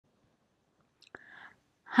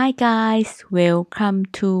Hi guys, welcome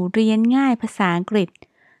to เรียนง่ายภาษาอังกฤษ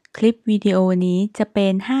คลิปวิดีโอนี้จะเป็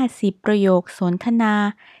น50ประโยคสนทนา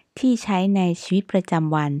ที่ใช้ในชีวิตประจ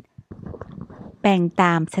ำวัน แบ่งต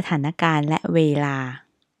ามสถานการณ์และเวลา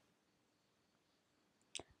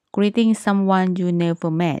Greeting someone you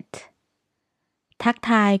never met ทัก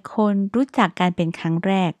ทายคนรู้จักกันเป็นครั้ง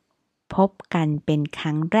แรก พบกันเป็นค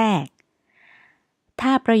รั้งแรก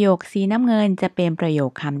ถ้าประโยคสีน้ำเงินจะเป็นประโย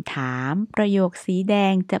คคำถาม ประโยคสีแด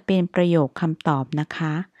งจะเป็นประโยคคำตอบนะค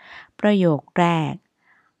ะ ประโยคแรก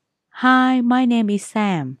Hi, my name is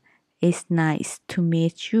Sam. It's nice to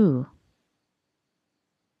meet you.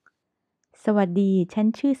 สวัสดี ฉัน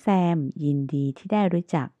ชื่อแซม ยินดีที่ได้รู้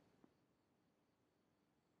จัก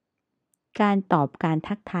การตอบการ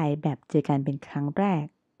ทักทายแบบเจอกันเป็นครั้งแรก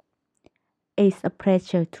It's a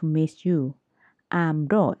pleasure to meet you. I'm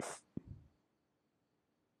Rose.It's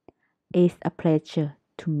a pleasure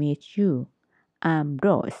to meet you. I'm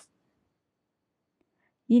Rose.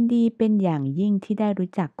 ยินดีเป็นอย่างยิ่งที่ได้รู้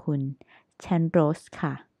จักคุณ ฉันโรส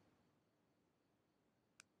ค่ะ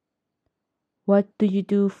What do you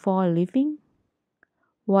do for a living?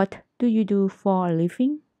 What do you do for a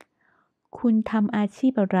living? คุณทำอาชี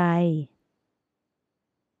พอะไร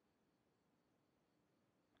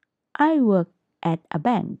I work at a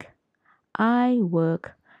bank. I work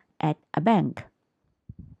at a bank.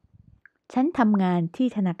 ฉันทำงานที่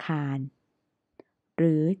ธนาคาร ห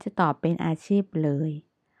รือจะตอบเป็นอาชีพเลย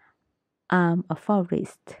I'm a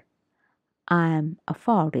florist. I'm a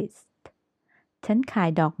florist. ฉันขาย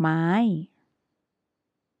ดอกไม้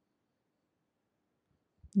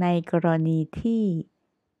ในกรณีที่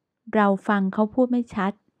เราฟังเขาพูดไม่ชั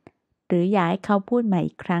ด หรืออยากให้เขาพูดใหม่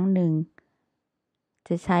อีกครั้งหนึ่ง จ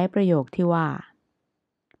ะใช้ประโยคที่ว่า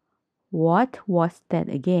What was that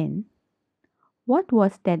again? What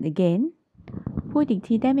was that again? พูดอีก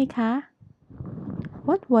ทีได้ไหมคะ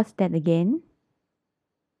What was that again?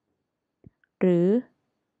 หรือ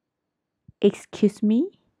Excuse me?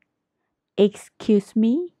 Excuse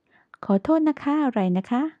me? ขอโทษนะคะอะไรนะ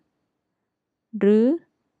คะ หรือ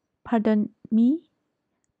Pardon me?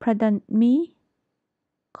 Pardon me?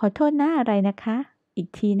 ขอโทษนะอะไรนะคะ อีก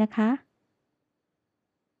ทีนะคะ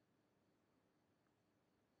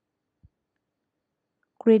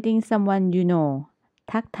Greeting someone you know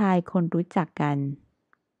ทักทายคนรู้จักกัน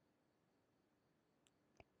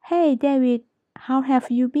Hey David, how have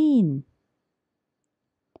you been?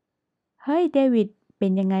 เฮ้ยเดวิดเป็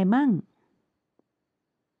นยังไงมั่ง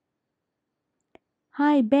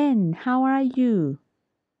Hi Ben, how are you?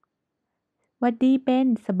 หวัดดีเบน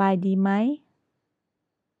สบายดีไหม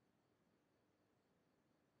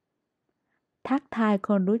ทักทายค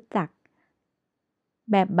นรู้จัก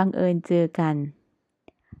แบบบังเอิญเจอกัน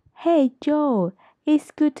Hey Joe, it's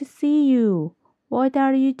good to see you. What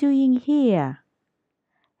are you doing here?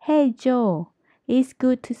 Hey Joe, it's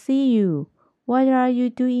good to see you. What are you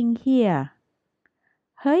doing here?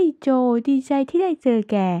 เฮ้ยโจดีใจที่ได้เจอ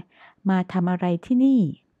แก มาทำอะไรที่นี่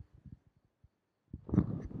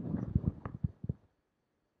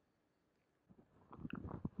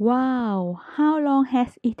Wow, how long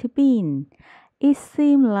has it been? It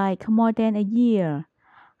seems like more than a year.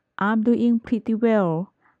 I'm doing pretty well.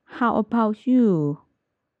 How about you?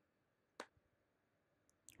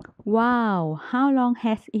 Wow, how long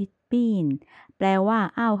has it been? แปลว่า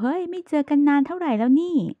อ้าวเฮ้ยไม่เจอกันนานเท่าไหร่แล้ว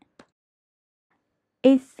นี่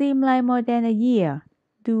It seems like more than a year.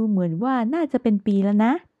 ดูเหมือนว่าน่าจะเป็นปีแล้วน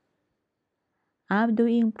ะ I'm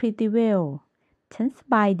doing pretty well. ฉันส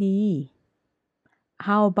บายดี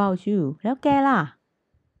How about you? แล้วแกล่ะ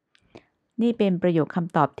นี่เป็นประโยคค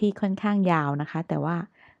ำตอบที่ค่อนข้างยาวนะคะ แต่ว่า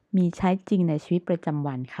มีใช้จริงในชีวิตประจำ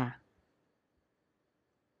วันค่ะ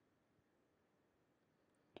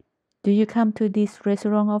Do you come to this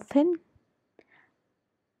restaurant often?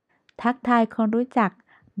 ทักทายคนรู้จัก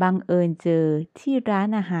บังเอิญเจอที่ร้าน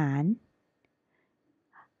อาหาร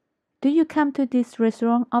Do you come to this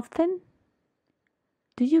restaurant often?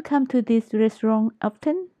 Do you come to this restaurant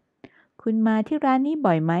often? คุณมาที่ร้านนี้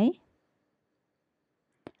บ่อยไหม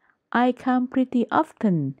I come pretty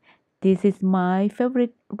often. This is my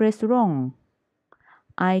favorite restaurant.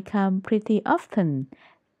 I come pretty often.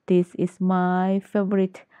 This is my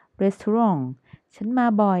favorite restaurant. ฉันมา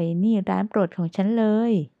บ่อยนี่ร้านโปรดของฉันเล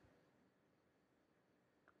ย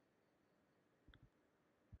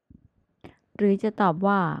หรือจะตอบ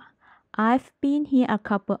ว่า I've been here a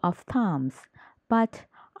couple of times, but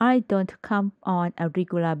I don't come on a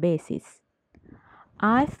regular basis.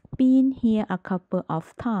 I've been here a couple of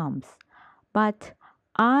times, but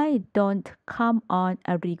I don't come on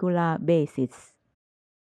a regular basis.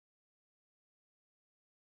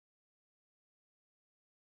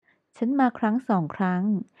 ฉั ฉันมาครั้ง2 ครั้ง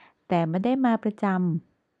แต่ไม่ได้มาประจำ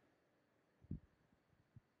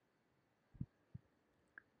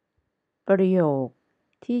ประโยค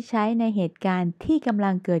ที่ใช้ในเหตุการณ์ที่กำลั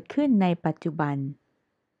งเกิดขึ้นในปัจจุบัน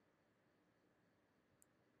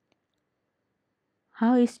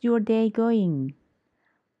How is your day going?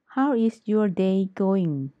 How is your day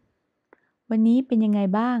going? วันนี้เป็นยังไง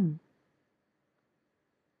บ้าง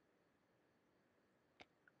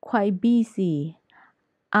Quite busy.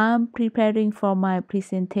 I'm preparing for my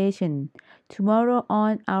presentation tomorrow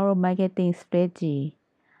on our marketing strategy.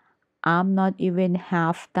 I'm not even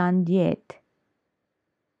half done yet.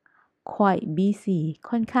 Quite busy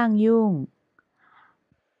ค่อนข้างยุ่ง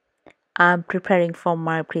I'm preparing for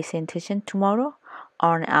my presentation tomorrow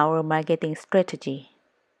on our marketing strategy.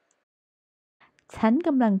 ฉันก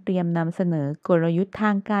ำลังเตรียมนำเสนอกลยุทธ์ท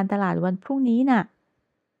างการตลาดวันพรุ่งนี้น่ะ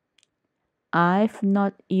I've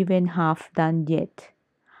not even half done yet.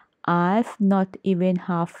 I've not even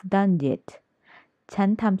half done yet. ฉัน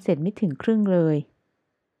ทำเสร็จไม่ถึงครึ่งเลย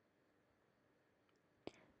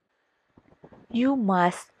You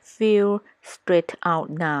must feel straight out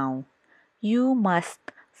now. You must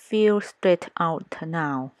feel straight out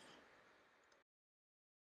now.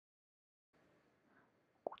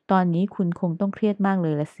 ตอนนี้คุณคงต้องเครียดมากเล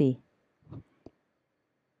ยละสิ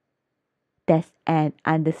That's an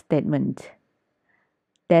understatement.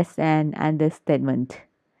 That's an understatement.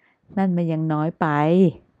 นั่นมันยังน้อยไป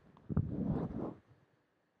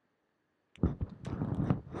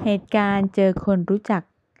เหตุการณ์เจอคนรู้จัก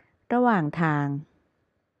ระหว่างทาง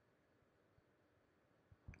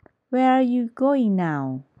Where are you going now?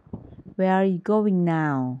 Where are you going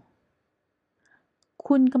now?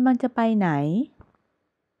 คุณกำลังจะไปไหน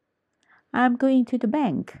I'm going to the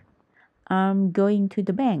bank. I'm going to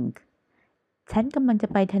the bank. ฉันกำลังจะ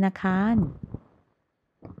ไปธนาคาร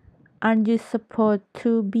Aren't you supposed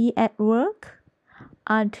to be at work?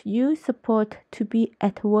 Aren't you supposed to be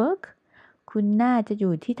at work? คุณน่าจะอ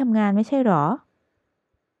ยู่ที่ทำงานไม่ใช่หรอ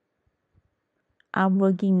I'm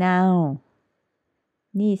working now.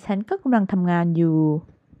 นี่ฉันก็กำลังทำงานอยู่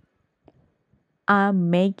I'm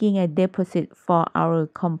making a deposit for our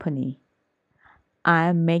company.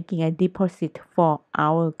 I'm making a deposit for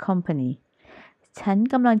our company. ฉัน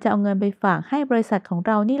กำลังจะเอาเงินไปฝากให้บริษัทของเ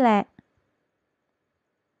รานี่แหละ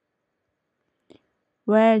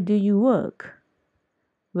Where do you work?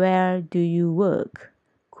 Where do you work?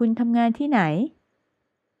 คุณทำงานที่ไหน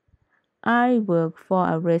I work for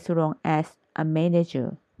a restaurant as a manager.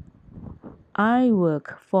 I work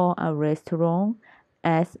for a restaurant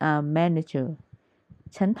as a manager.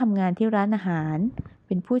 ฉันทำงานที่ร้านอาหารเ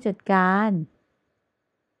ป็นผู้จัดการ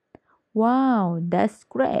Wow, that's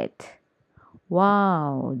great. Wow,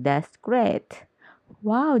 that's great.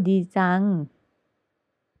 ว้าวดีจัง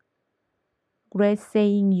Great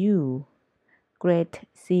seeing you. Great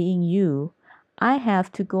seeing you. I have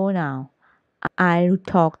to go now. I'll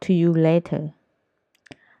talk to you later.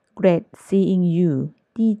 Great seeing you.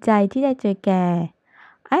 ดีใจที่ได้เจอแก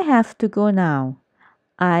I have to go now.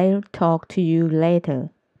 I'll talk to you later.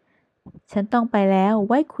 ฉันต้องไปแล้ว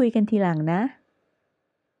ไว้คุยกันทีหลังนะ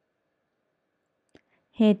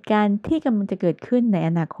เหตุการณ์ที่กำลังจะเกิดขึ้นใน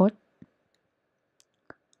อนาคต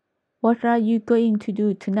What are you going to do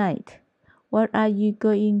tonight? What are you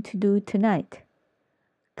going to do tonight?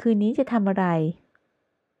 คืนนี้จะทำอะไร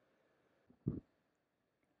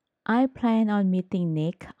I plan on meeting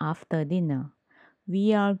Nick after dinner. We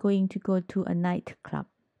are going to go to a nightclub.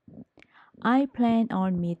 I plan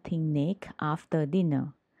on meeting Nick after dinner.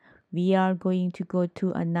 We are going to go to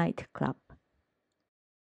a nightclub.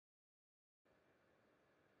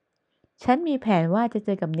 ฉันมีแผนว่าจะเจ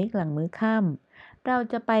อกับนิกหลังมื้อค่ำเรา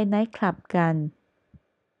จะไปไนท์คลับกัน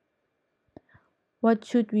What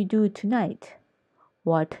should we do tonight?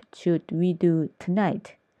 What should we do tonight?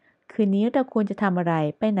 คืนนี้เราควรจะทำอะไร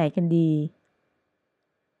ไปไหนกันดี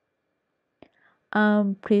I'm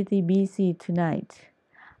pretty busy tonight.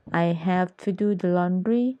 I have to do the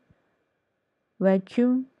laundry,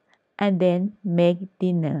 vacuum, and then make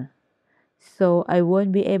dinner. So I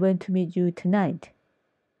won't be able to meet you tonight.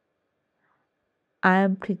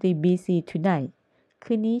 I'm pretty busy tonight.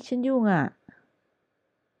 คืนนี้ฉันยุ่งอ่ะ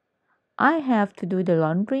I have to do the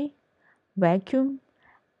laundry, vacuum,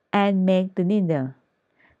 and make the dinner.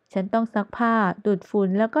 ฉันต้องซักผ้าดูดฝุ่น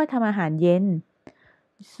แล้วก็ทำอาหารเย็น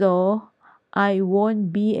So I won't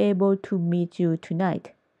be able to meet you tonight.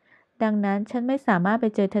 ดังนั้นฉันไม่สามารถไป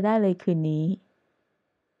เจอเธอได้เลยคืนนี้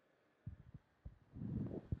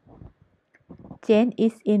Jane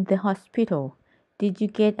is in the hospital. Did you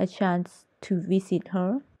get a chance to visit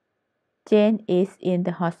her? Jane is in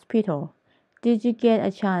the hospital. Did you get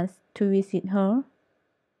a chance to visit her?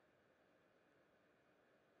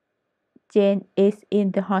 Jane is in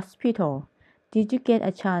the hospital. Did you get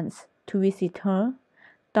a chance to visit her?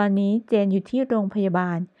 ตอนนี้เจนอยู่ที่โรงพยาบ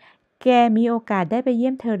าล แกมีโอกาสได้ไปเยี่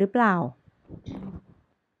ยมเธอหรือเปล่า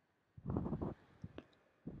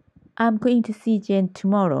I'm going to see Jane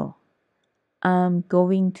tomorrow. I'm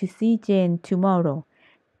going to see Jane tomorrow.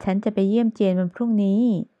 ฉันจะไปเยี่ยมเจนวันพรุ่งนี้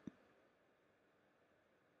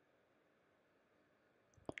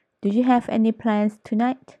Do you have any plans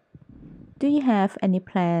tonight? Do you have any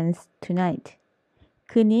plans tonight?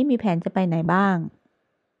 คืนนี้มีแผนจะไปไหนบ้าง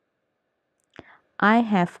I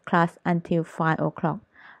have class until 5 o'clock,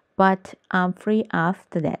 but I'm free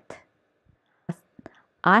after that.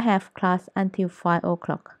 I have class until 5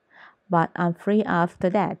 o'clock, but I'm free after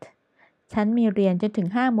that. ฉันมีเรียนจนถึง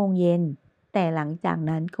5 โมงเย็น แต่หลังจาก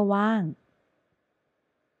นั้นก็ว่าง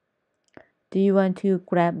Do you want to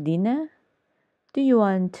grab dinner? Do you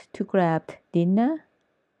want to grab dinner?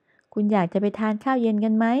 คุณอยากจะไปทานข้าวเย็นกั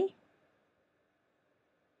นไหม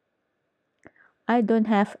I don't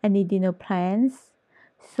have any dinner plans,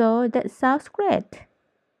 so that sounds great.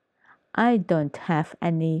 I don't have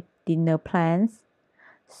any dinner plans,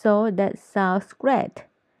 so that sounds great.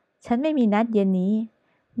 ฉันไม่มีนัดเย็นนี้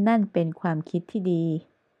นั่นเป็นความคิดที่ดี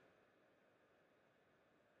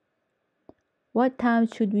What time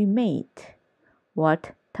should we meet? What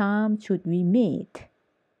time should we meet?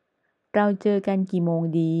 เราเจอกันกี่โมง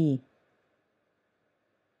ดี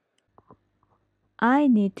I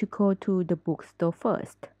need to go to the bookstore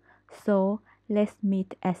first, so let's meet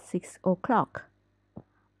at 6 o'clock.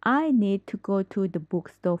 I need to go to the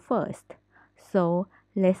bookstore first, so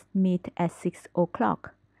let's meet at 6 o'clock.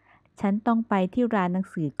 ฉันต้องไปที่ร้านหนัง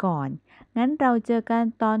สือก่อน งั้นเราเจอกัน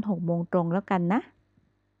ตอน 6 โมงตรงแล้วกันนะ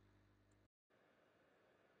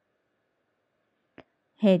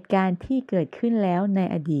เหตุการณ์ที่เกิดขึ้นแล้วใน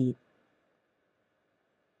อดีต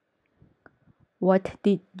What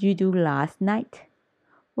did you do last night?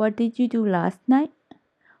 What did you do last night?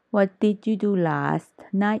 What did you do last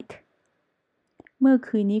night? เมื่อ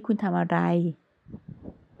คืนนี้คุณทำอะไร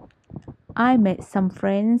I met some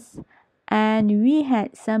friends and we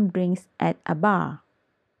had some drinks at a bar.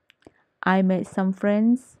 I met some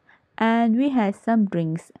friends and we had some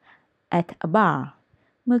drinks at a bar.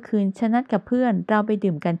 เมื่อคืนฉันนัดกับเพื่อนเราไป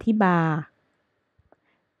ดื่มกันที่บาร์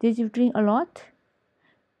Did you drink a lot?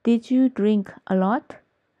 Did you drink a lot?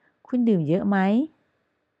 คุณดื่มเยอะไหม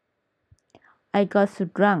I got so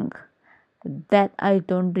drunk that I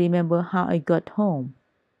don't remember how I got home.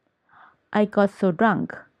 I got so drunk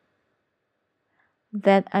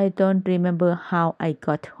that I don't remember how I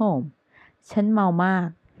got home. ฉันเมามาก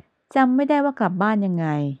จำไม่ได้ว่ากลับบ้านยังไง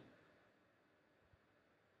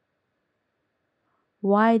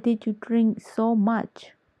Why did you drink so much?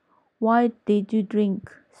 Why did you drink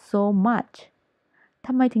so much? ท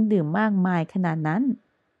ำไมถึงดื่มมากมายขนาดนั้น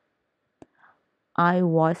I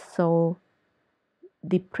was so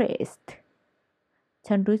depressed.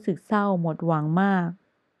 ฉันรู้สึกเศร้าหมดหวังมาก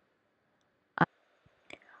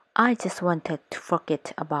I just wanted to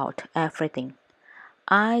forget about everything.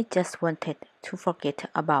 I just wanted to forget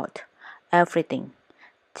about everything.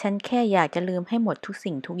 ฉันแค่อยากจะลืมให้หมดทุก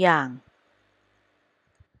สิ่งทุกอย่าง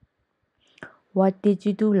What did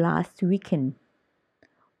you do last weekend?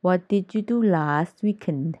 What did you do last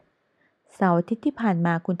weekend? เสาร์อาทิตย์ที่ผ่านม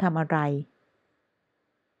าคุณทำอะไร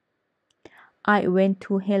I went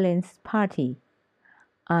to Helen's party.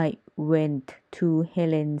 I went to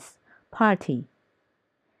Helen's party.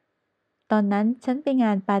 ตอนนั้นฉันไปง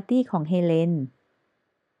านปาร์ตี้ของเฮเลน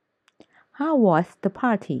How was the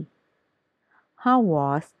party? How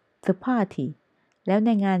was the party? แล้วใน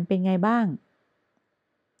งานเป็นไงบ้าง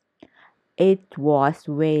It was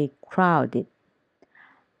very crowded,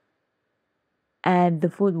 and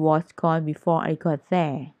the food was gone before I got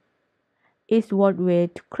there. It was way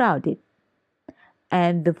too crowded,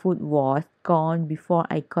 and the food was gone before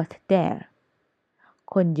I got there.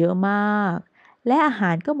 คนเยอะมากและอาห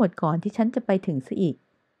ารก็หมดก่อนที่ฉันจะไปถึงซะอีก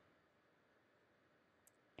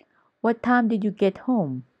What time did you get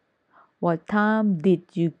home? What time did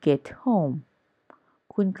you get home?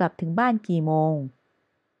 คุณกลับถึงบ้านกี่โมง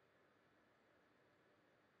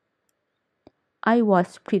I was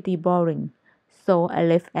pretty boring, so I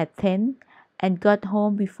left at 10 and got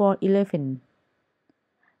home before 11.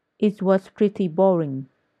 It was pretty boring,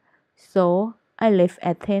 so I left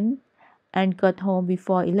at 10 and got home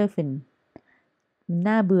before 11.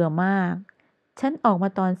 น่าเบื่อมาก ฉันออกมา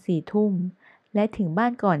ตอน 4 ทุ่ม และถึงบ้า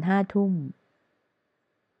นก่อน 5 ทุ่ม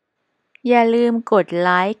อย่าลืมกดไล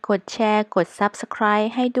ค์ กดแชร์ กด Subscribe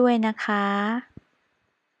ให้ด้วยนะคะ